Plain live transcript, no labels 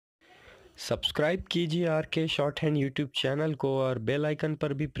Subscribe कीजिए are के short hand YouTube channel को और बेल आइकन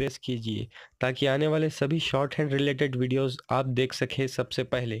पर भी प्रेस कीजिए ताकि आने वाले सभी शॉर्ट हैंड रिलेटेड वीडियोस आप देख सकें सबसे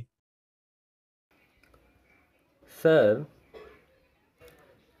पहले। Sir,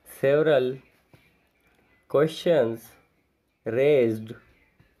 several questions raised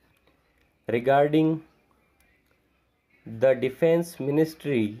regarding the Defense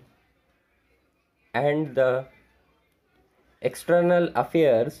Ministry and the External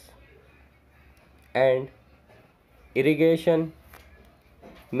Affairs and Irrigation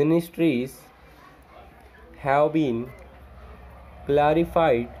Ministries have been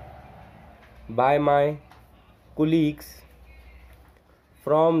clarified by my colleagues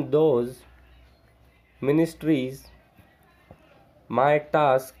from those ministries. My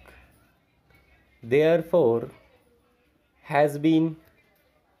task, therefore, has been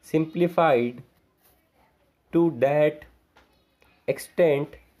simplified to that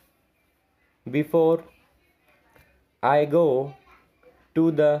extent. Before I go to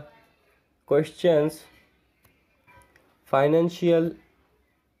the questions, financial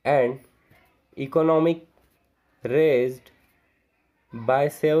and economic, raised by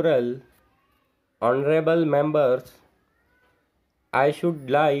several honorable members, I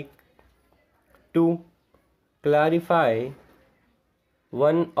should like to clarify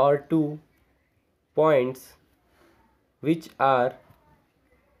one or two points which are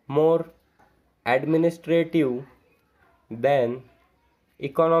more administrative than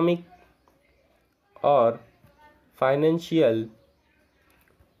economic or financial.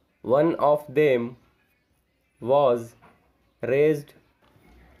 One of them was raised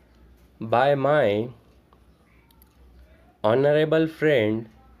by my honorable friend.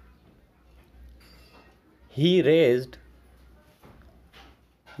 He raised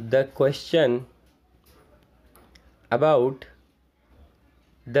the question about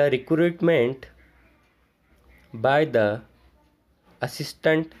the recruitment by the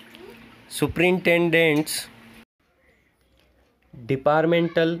assistant superintendents,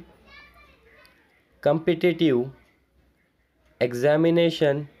 departmental competitive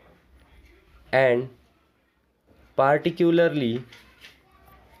examination, and particularly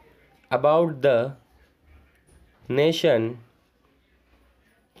about the nation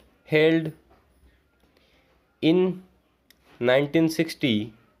held in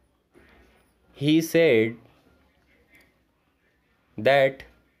 1960. He said that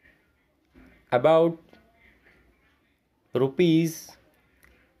about rupees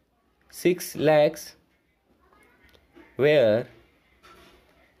 6 lakhs were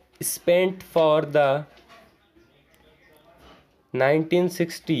spent for the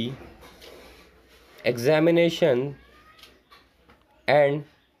 1960 examination, and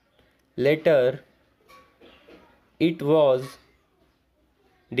later it was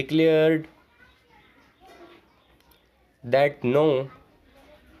declared that no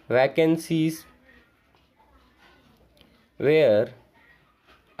vacancies were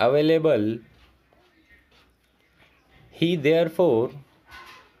available. He therefore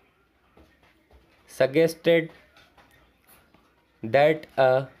suggested that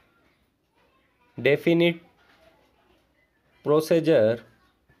a definite procedure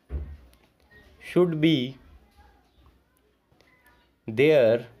should be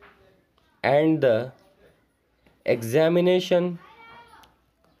there and the examination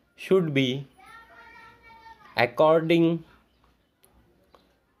should be according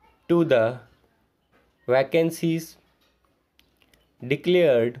to the vacancies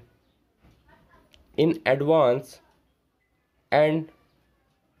declared in advance, and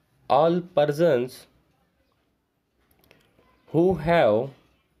all persons who have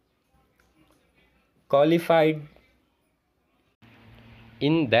qualified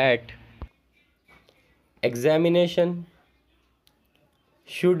in that examination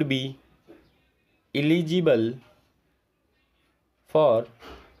should be eligible for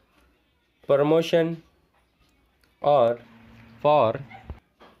promotion or for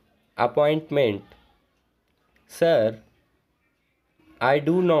appointment. Sir, I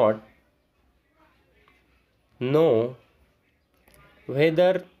do not know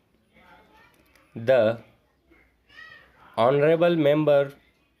whether the honorable member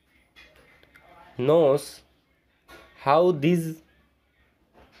knows how these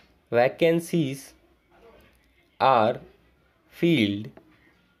vacancies are filled.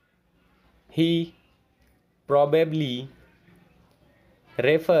 He probably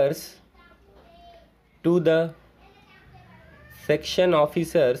refers to the section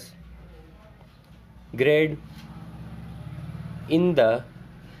officers grade in the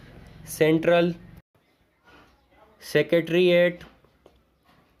Central Secretariat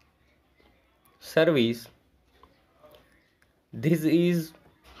service. This is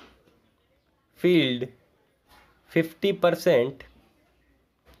filled 50%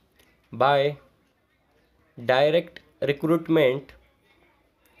 by direct recruitment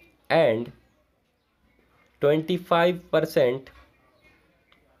and 25%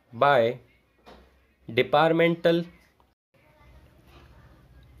 by departmental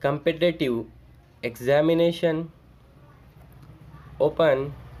competitive examination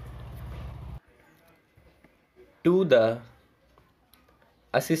open to the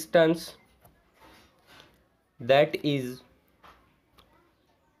assistants, that is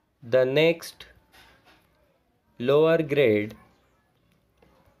the next lower grade,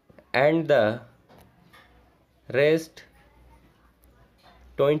 and the rest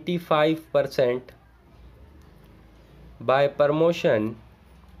 25% by promotion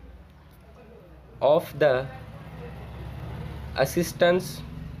of the assistants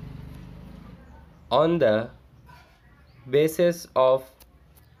on the basis of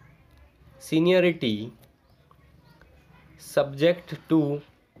seniority subject to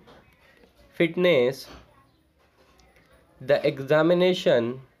fitness. The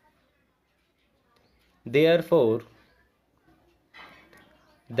examination, therefore,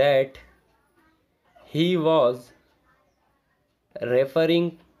 that he was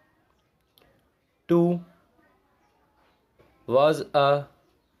referring to was a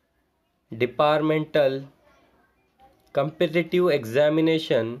departmental competitive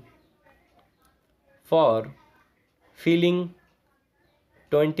examination for filling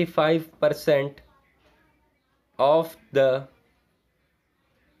 25% of the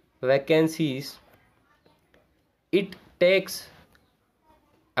vacancies. It takes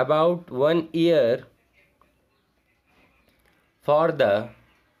about 1 year for the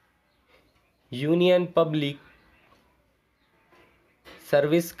Union Public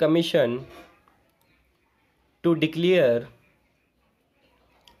Service Commission to declare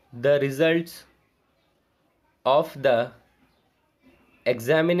the results of the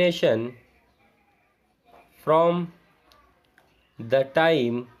examination. From the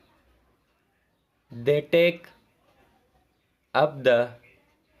time they take up the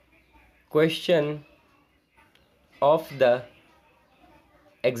question of the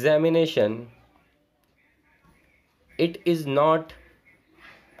examination, it is not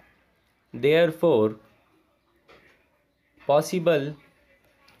therefore possible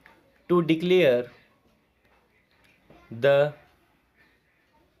to declare the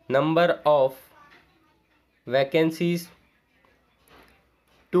number of vacancies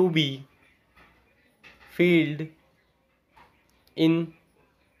to be filled in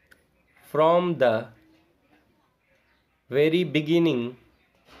from the very beginning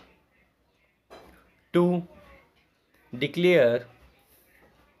to declare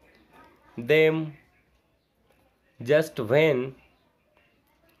them just when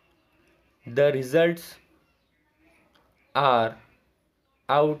the results are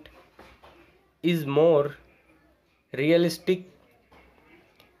out is more realistic,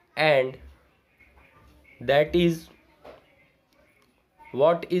 and that is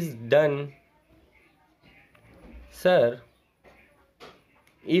what is done. Sir,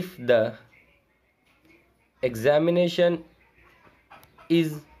 if the examination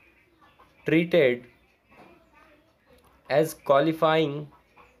is treated as qualifying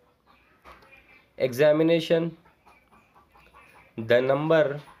examination, the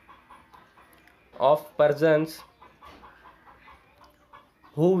number of persons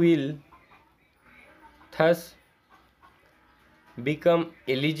who will thus become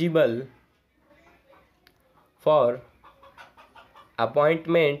eligible for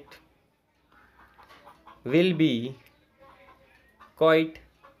appointment will be quite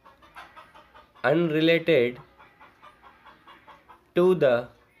unrelated to the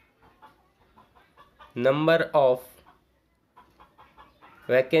number of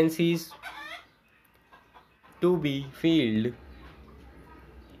vacancies to be filled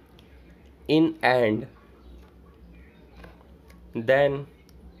in, and then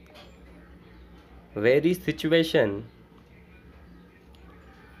very situation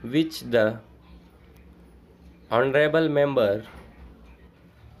which the honorable member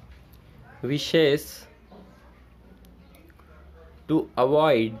wishes to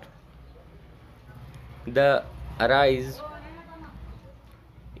avoid the arise,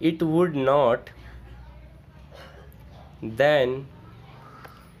 it would not then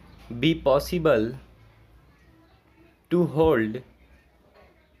be possible to hold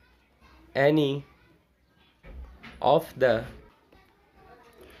any of the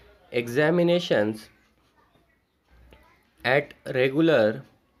examinations at regular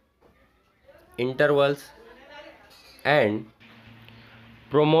intervals and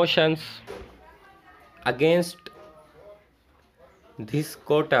promotions against this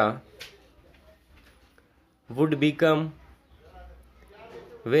quota would become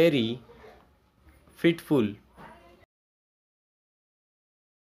very fitful